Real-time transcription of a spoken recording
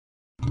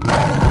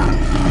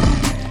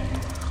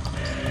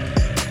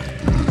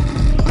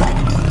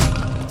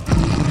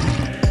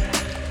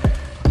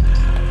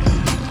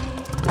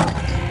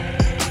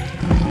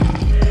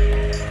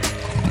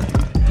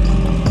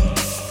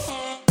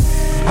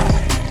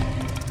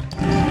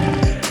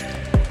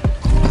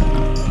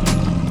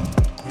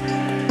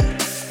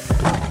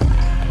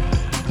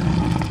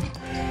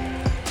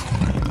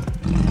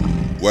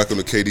Welcome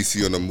to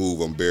KDC on the Move.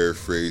 I'm Barry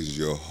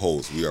Frazier, your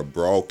host. We are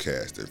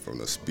broadcasting from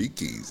the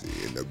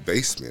Speakeasy in the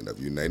basement of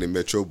United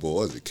Metro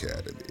Boys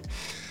Academy.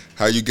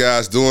 How you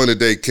guys doing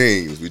today,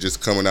 Kings? We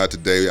just coming out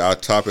today. Our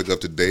topic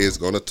of today is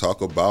going to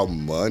talk about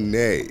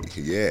money.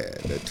 Yeah,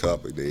 that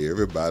topic that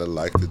everybody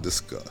likes to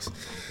discuss.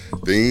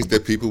 Things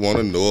that people want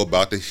to know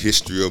about the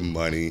history of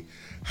money,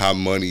 how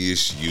money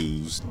is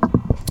used,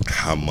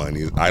 how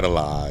money is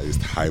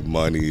idolized, how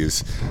money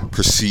is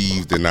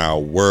perceived in our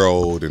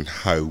world, and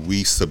how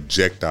we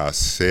subject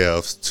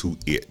ourselves to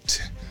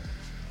it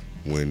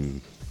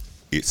when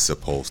it's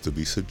supposed to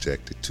be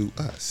subjected to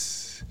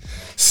us.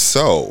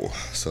 So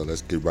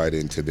let's get right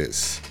into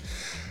this.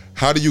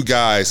 How do you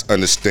guys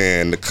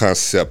understand the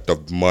concept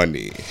of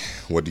money?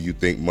 What do you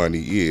think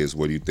money is?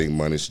 What do you think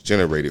money is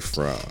generated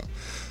from?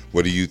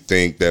 What do you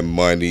think that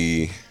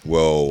money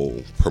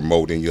will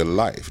promote in your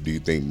life? Do you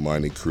think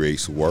money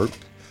creates work?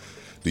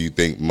 Do you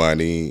think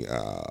money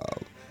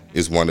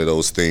is one of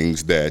those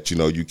things that,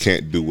 you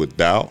can't do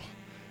without?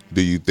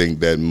 Do you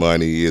think that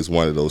money is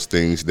one of those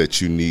things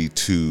that you need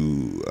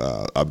to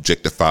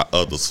objectify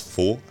others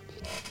for?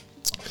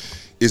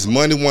 Is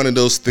money one of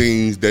those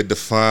things that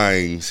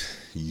defines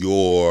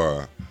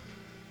your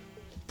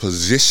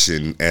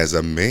position as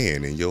a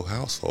man in your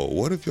household?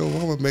 What if your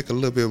woman make a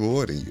little bit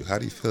more than you? How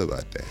do you feel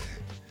about that?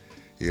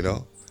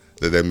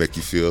 Does that make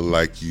you feel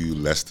like you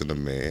less than a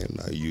man?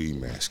 Are you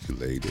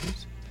emasculated?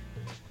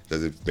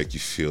 Does it make you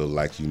feel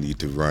like you need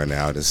to run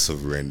out and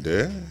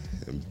surrender?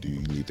 Do you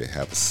need to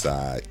have a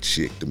side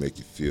chick to make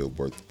you feel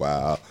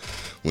worthwhile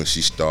when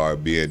she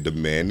start being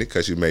demanding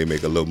because you may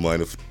make a little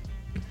money,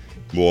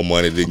 more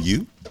money than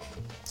you?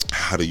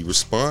 How do you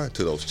respond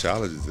to those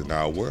challenges in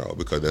our world?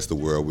 Because that's the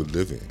world we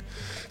live in.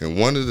 And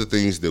one of the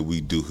things that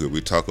we do here,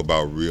 we talk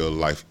about real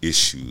life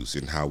issues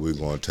and how we're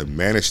going to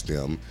manage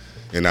them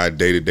in our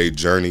day-to-day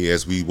journey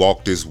as we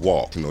walk this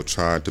walk,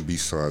 trying to be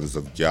sons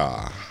of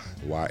Yah.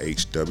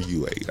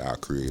 YHWH, our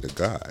creator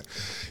God.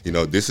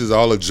 This is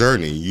all a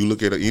journey. You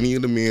look at any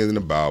of the men in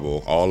the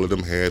Bible, all of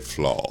them had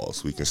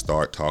flaws. We can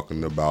start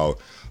talking about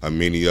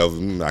many of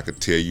them. I could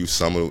tell you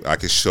I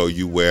could show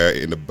you where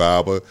in the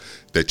Bible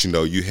that,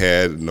 you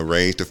had an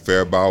arranged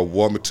affair by a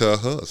woman to her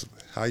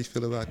husband. How you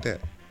feel about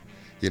that?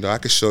 I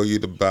could show you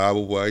the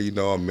Bible where,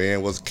 a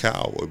man was a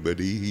coward, but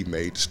he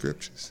made the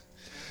scriptures.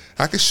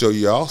 I could show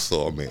you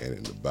also a man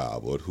in the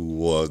Bible who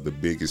was the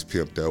biggest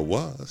pimp there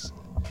was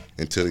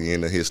until the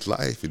end of his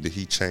life, and that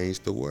he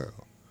changed the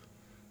world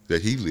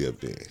that he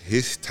lived in,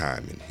 his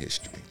time in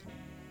history.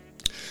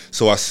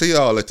 So I say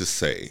all that to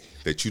say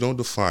that you don't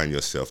define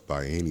yourself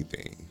by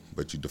anything,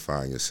 but you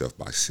define yourself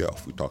by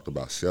self. We talked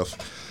about self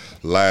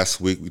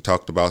last week. We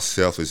talked about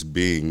self as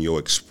being your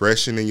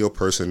expression and your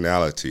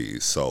personality.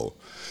 So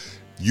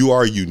you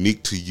are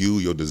unique to you.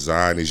 Your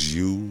design is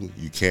you.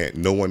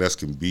 No one else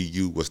can be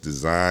you. What's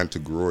designed to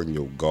grow in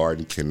your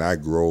garden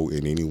cannot grow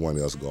in anyone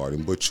else's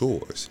garden but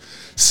yours.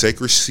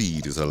 Sacred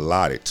seed is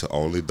allotted to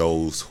only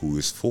those who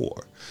is for.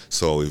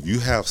 So if you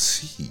have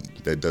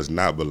seed that does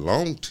not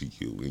belong to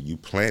you and you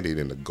plant it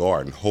in the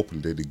garden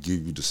hoping that it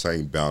give you the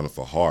same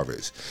bountiful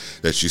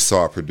harvest that you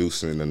saw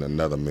producing in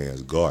another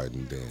man's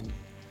garden, then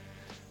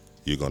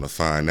you're going to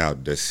find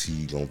out that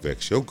seed going to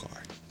vex your garden,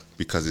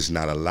 because it's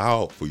not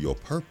allowed for your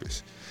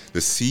purpose. The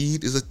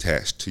seed is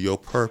attached to your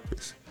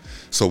purpose.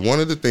 So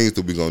one of the things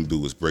that we're going to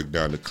do is break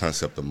down the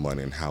concept of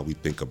money and how we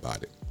think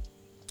about it,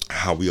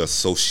 how we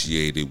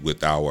associate it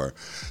with our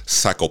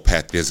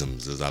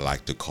psychopathisms, as I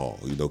like to call,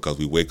 because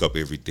we wake up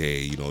every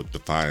day,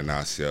 defining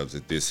ourselves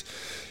as this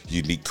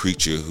unique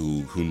creature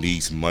who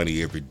needs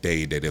money every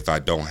day, that if I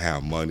don't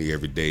have money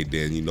every day,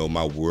 then,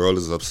 my world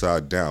is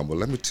upside down. But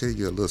let me tell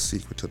you a little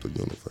secret to the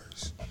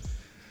universe.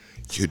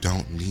 You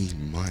don't need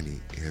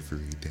money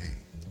every day.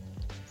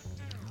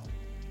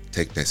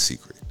 Take that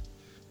secret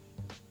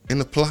and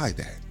apply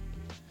that.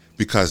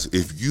 Because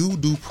if you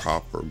do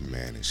proper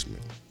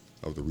management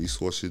of the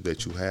resources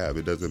that you have,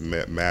 it doesn't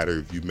matter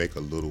if you make a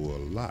little or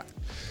a lot.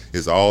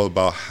 It's all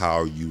about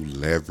how you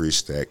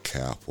leverage that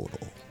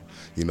capital.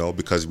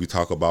 Because we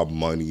talk about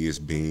money as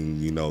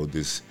being,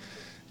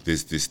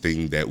 this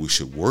thing that we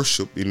should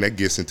worship, and that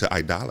gets into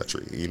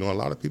idolatry. A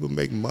lot of people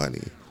make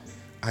money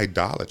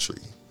idolatry.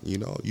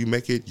 You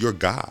make it your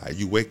God.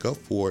 You wake up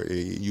for it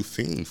and you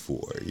fiend for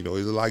it. It's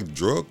like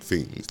drug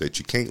fiends that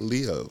you can't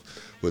live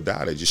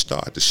without it. You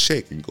start to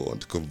shake and go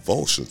into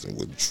convulsions and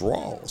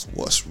withdrawals.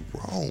 What's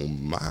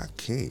wrong, my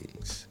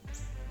kings?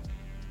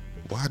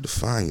 Why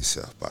define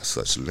yourself by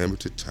such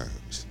limited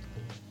terms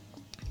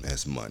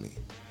as money?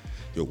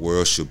 Your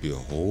world should be a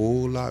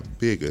whole lot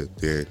bigger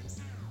than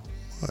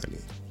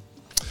money.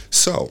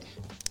 So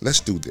let's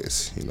do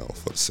this,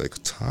 for the sake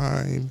of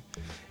time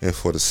and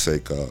for the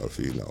sake of,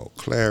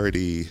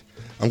 clarity.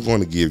 I'm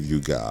going to give you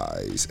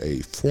guys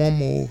a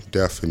formal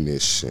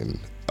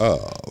definition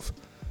of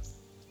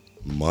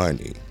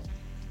money.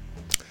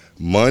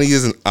 Money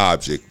is an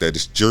object that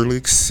is generally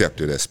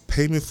accepted as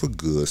payment for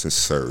goods and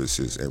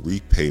services and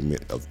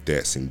repayment of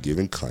debts in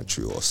given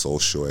country or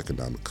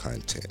socio-economic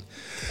content.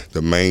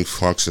 The main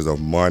functions of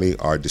money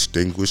are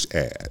distinguished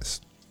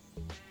as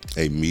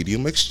a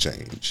medium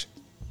exchange,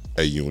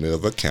 a unit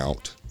of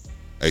account,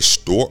 a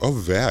store of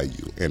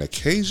value, and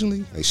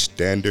occasionally a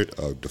standard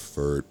of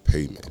deferred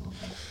payment.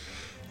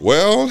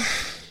 Well,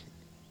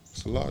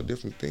 it's a lot of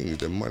different things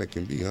that money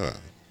can be, huh?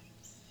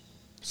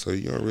 So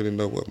you don't really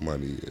know what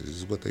money is. This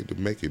is what they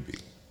make it be,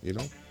 you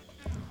know?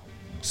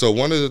 So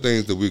one of the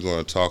things that we're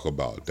going to talk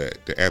about,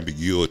 that the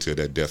ambiguity of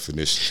that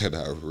definition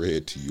that I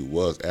read to you,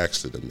 was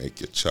actually to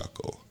make you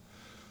chuckle.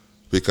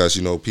 Because,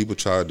 people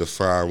try to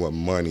define what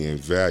money and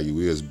value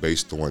is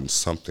based on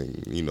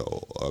something,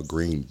 a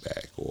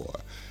greenback, or,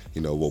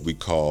 what we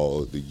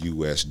call the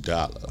U.S.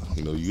 dollar.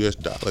 The U.S.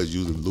 dollar is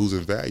usually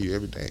losing value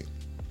every day.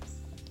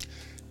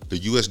 The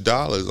U.S.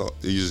 dollar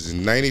is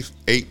 98%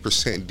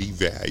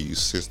 devalued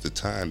since the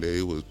time that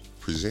it was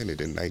presented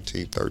in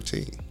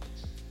 1913.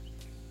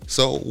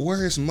 So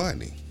where is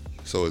money?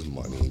 So is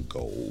money in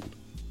gold?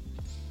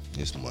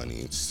 Is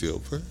money in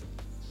silver?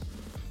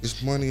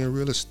 Is money in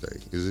real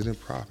estate? Is it in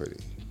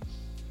property?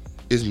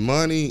 Is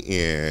money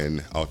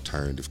in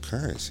alternative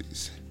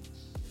currencies?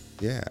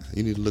 Yeah,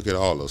 you need to look at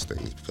all those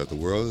things, because the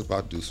world is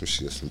about to do some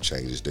shifts, some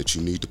changes that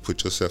you need to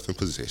put yourself in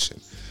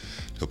position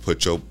to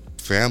put your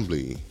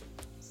family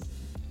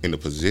in a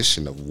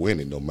position of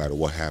winning no matter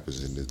what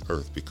happens in this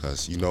earth.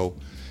 Because,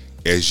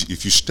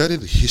 if you study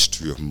the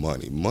history of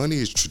money, money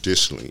is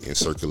traditionally in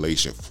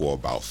circulation for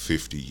about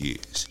 50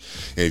 years.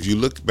 And if you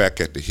look back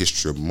at the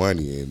history of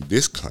money in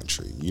this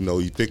country,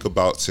 you think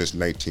about since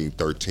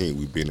 1913,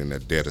 we've been in a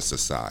debtor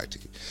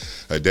society.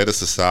 A debtor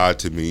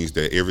society means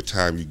that every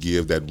time you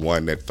give that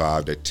 1, that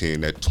 5, that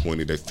 10, that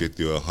 20, that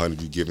 50, or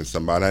 100, you're giving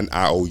somebody an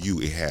IOU.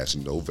 It has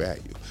no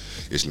value.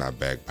 It's not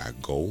backed by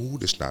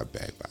gold. It's not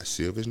backed by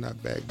silver. It's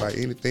not backed by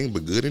anything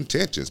but good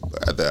intentions.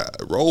 But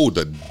roll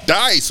the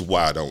dice,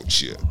 why don't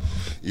you?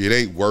 It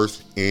ain't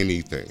worth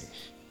anything.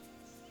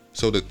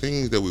 So the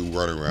things that we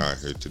run around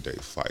here today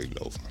fighting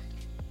over,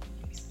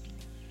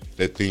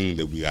 that thing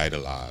that we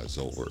idolize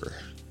over,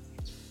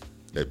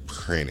 that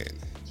printing,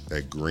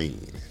 that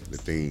green, the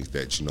things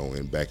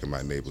that, back in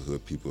my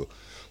neighborhood, people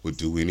would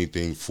do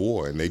anything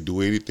for, and they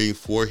do anything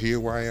for here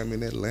where I am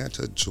in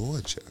Atlanta,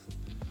 Georgia.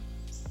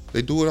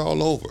 They do it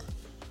all over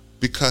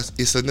because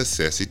it's a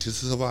necessity to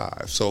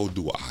survive. So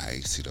do I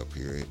sit up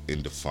here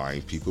and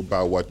define people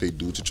by what they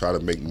do to try to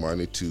make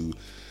money to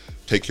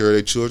take care of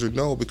their children?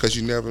 No, because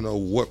you never know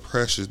what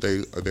pressures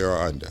they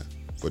are under.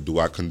 But do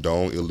I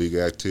condone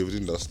illegal activity?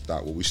 That's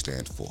not what we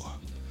stand for.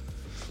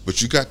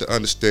 But you got to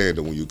understand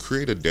that when you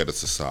create a debtor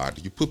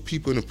society, you put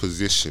people in a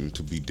position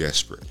to be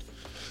desperate.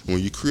 And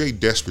when you create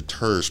desperate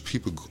terms,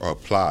 people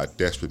apply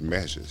desperate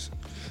measures.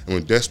 And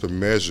when desperate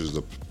measures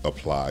are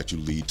applied, you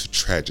lead to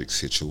tragic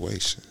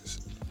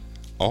situations.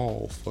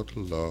 All for the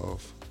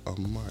love of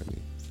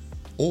money.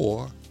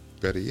 Or,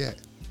 better yet,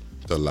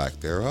 the lack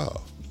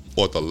thereof.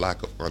 Or the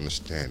lack of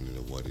understanding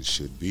of what it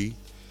should be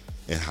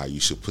and how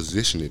you should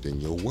position it in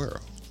your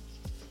world.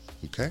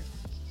 Okay?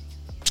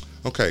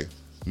 Okay,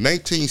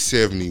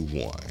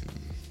 1971,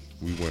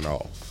 we went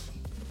off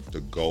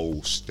the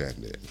gold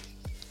standard.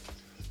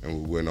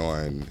 And we went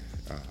on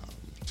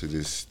to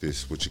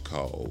this what you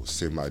call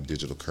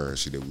semi-digital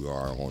currency that we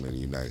are on in the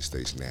United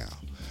States now.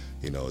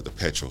 The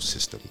petrol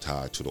system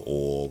tied to the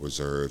oil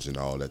reserves and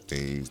all that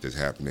things that's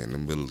happening in the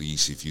Middle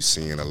East. If you're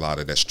seeing a lot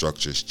of that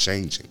structure is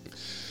changing.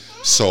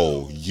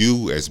 So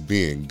you, as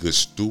being good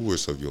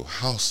stewards of your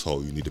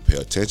household, you need to pay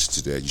attention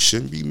to that. You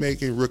shouldn't be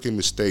making rookie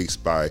mistakes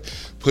by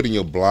putting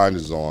your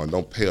blinders on.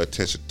 Don't pay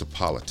attention to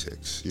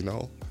politics,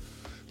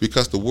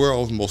 Because the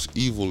world's most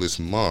evilest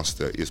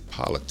monster is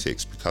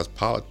politics, because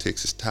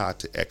politics is tied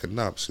to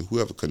economics. And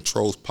whoever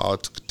controls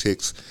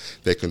politics,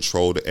 they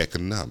control the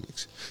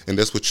economics. And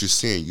that's what you're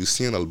seeing. You're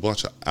seeing a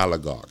bunch of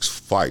oligarchs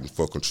fighting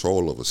for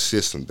control of a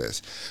system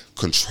that's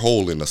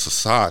controlling a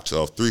society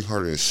of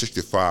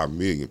 365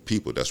 million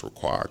people that's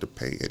required to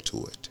pay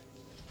into it.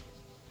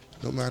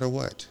 No matter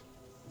what.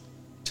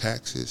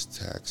 Taxes,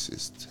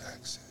 taxes,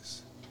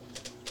 taxes.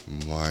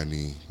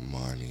 Money,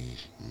 money,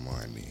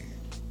 money.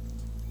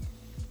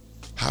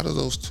 How do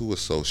those two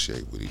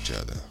associate with each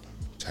other?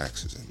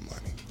 Taxes and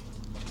money.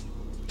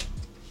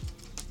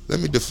 Let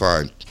me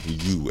define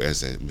you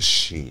as a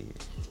machine,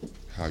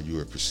 how you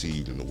are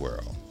perceived in the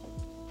world.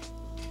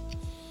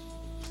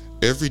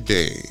 Every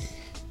day,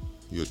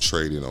 you're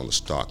trading on the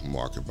stock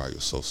market by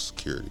your social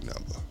security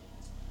number.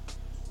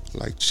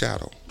 Like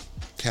cattle.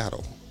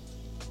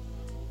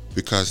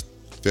 Because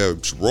they're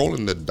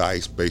rolling the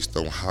dice based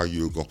on how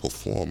you're going to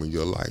perform in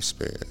your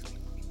lifespan.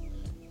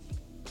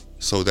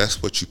 So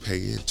that's what you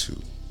pay into.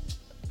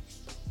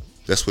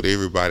 That's what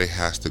everybody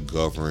has to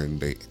govern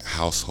their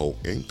household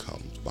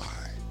incomes by,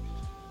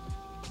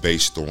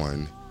 based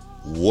on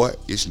what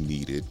is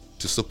needed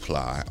to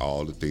supply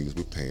all the things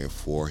we're paying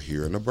for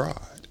here and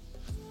abroad.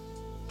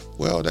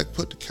 Well, that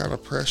put the kind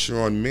of pressure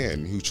on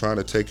men who trying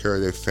to take care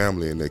of their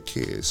family and their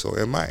kids. So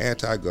am I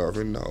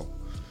anti-government? No,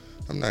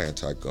 I'm not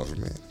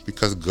anti-government,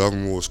 because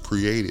government was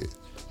created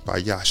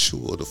by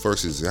Yahshua. The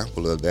first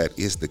example of that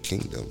is the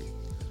kingdom.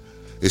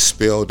 It's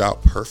spelled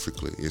out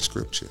perfectly in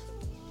Scripture.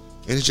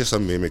 And it's just a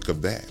mimic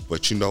of that.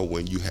 But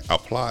when you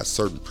apply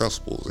certain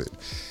principles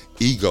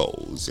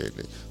egos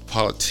and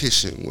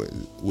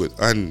politicians with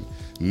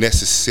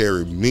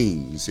unnecessary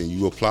means, and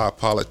you apply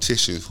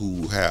politicians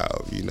who have,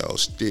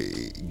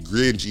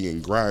 gringy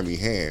and grimy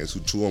hands who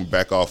chew them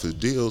back off his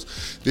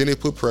deals, then they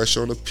put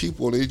pressure on the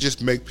people, and they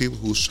just make people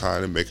who's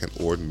trying to make an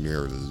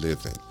ordinary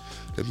living,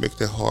 they make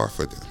that hard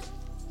for them.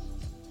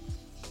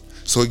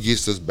 So it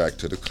gets us back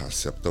to the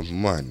concept of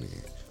money,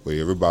 where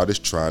everybody's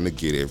trying to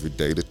get every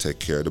day to take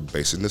care of the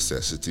basic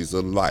necessities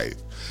of life.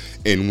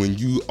 And when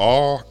you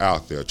are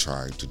out there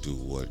trying to do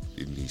what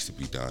it needs to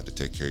be done to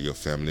take care of your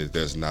family, if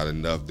there's not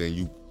enough, then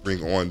you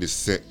bring on this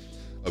sense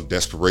of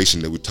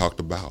desperation that we talked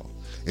about.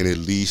 And it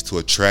leads to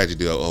a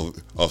tragedy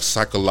of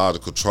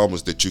psychological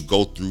traumas that you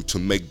go through to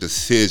make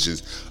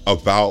decisions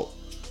about,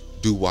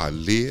 do I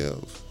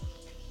live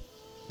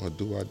or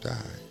do I die?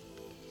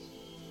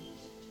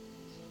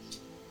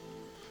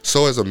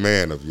 So as a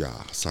man of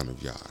Yah, son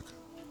of Yah,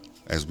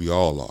 as we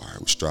all are,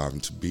 we're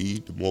striving to be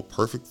the more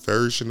perfect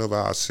version of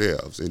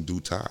ourselves in due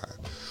time.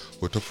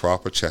 With the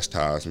proper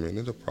chastisement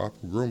and the proper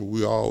grooming,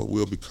 we all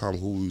will become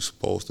who we're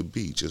supposed to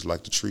be, just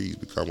like the trees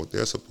become what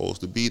they're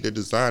supposed to be. They're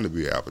designed to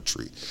be an apple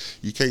tree.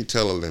 You can't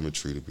tell a lemon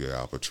tree to be an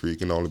apple tree. It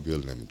can only be a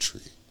lemon tree.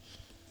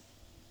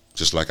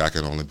 Just like I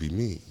can only be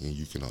me, and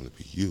you can only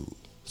be you.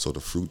 So the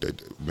fruit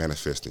that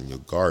manifests in your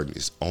garden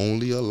is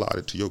only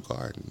allotted to your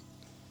garden.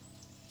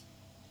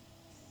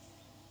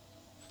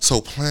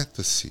 So plant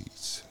the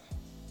seeds.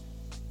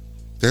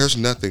 There's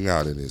nothing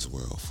out in this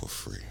world for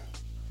free.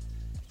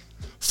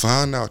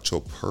 Find out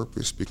your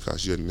purpose,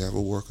 because you'll never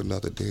work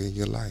another day in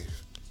your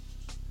life.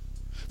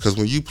 Because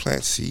when you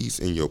plant seeds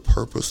in your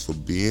purpose for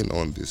being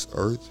on this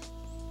earth,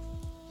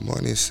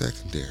 money is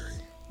secondary.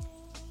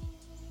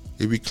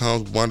 It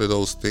becomes one of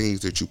those things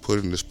that you put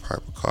in this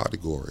proper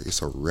category.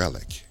 It's a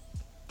relic.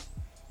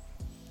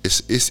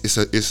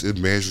 It's a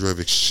measure of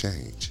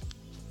exchange.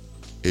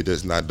 It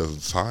does not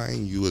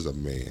define you as a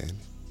man.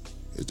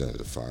 It doesn't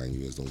define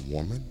you as a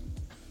woman.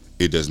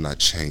 It does not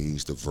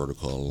change the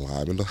vertical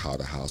alignment of how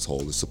the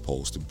household is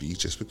supposed to be,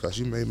 just because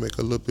you may make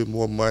a little bit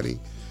more money,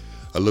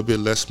 a little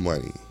bit less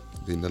money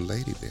than the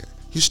lady there.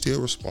 You're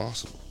still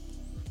responsible.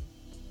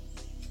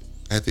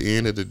 At the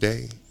end of the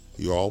day,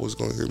 you're always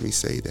going to hear me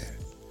say that.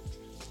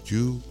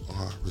 You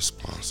are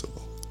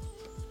responsible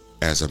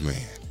as a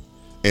man.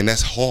 And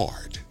that's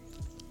hard.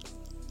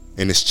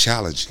 And it's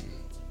challenging.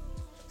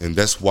 And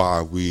that's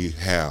why we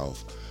have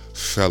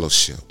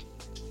fellowship.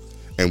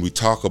 And we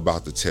talk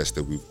about the tests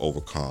that we've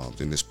overcome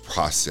in this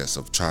process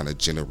of trying to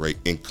generate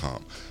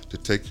income to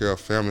take care of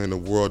family in the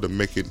world, to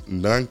make it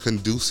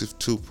non-conducive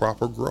to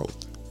proper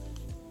growth.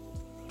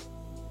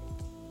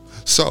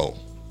 So,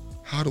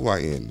 how do I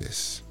end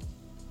this?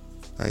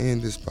 I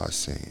end this by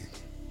saying,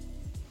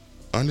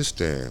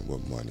 understand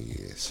what money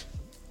is.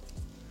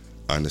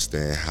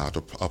 Understand how to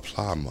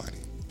apply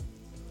money.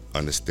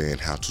 Understand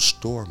how to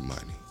store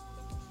money.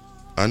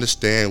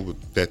 Understand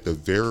that the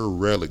very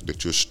relic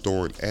that you're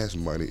storing as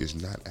money is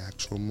not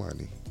actual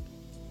money.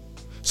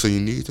 So you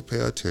need to pay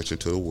attention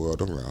to the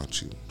world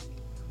around you.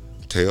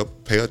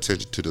 Pay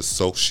attention to the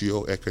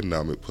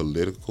socio-economic,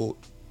 political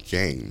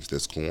games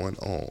that's going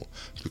on,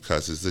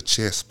 because it's a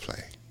chess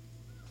play.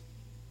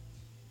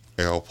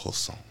 El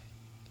Poisson.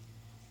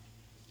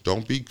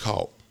 Don't be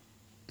caught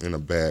in a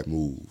bad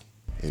move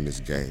in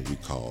this game we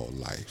call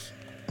life,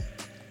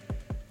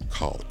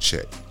 called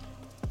check.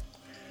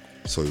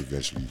 So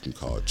eventually you can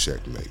call it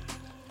checkmate.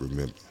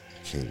 Remember,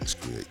 kings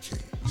create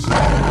kings.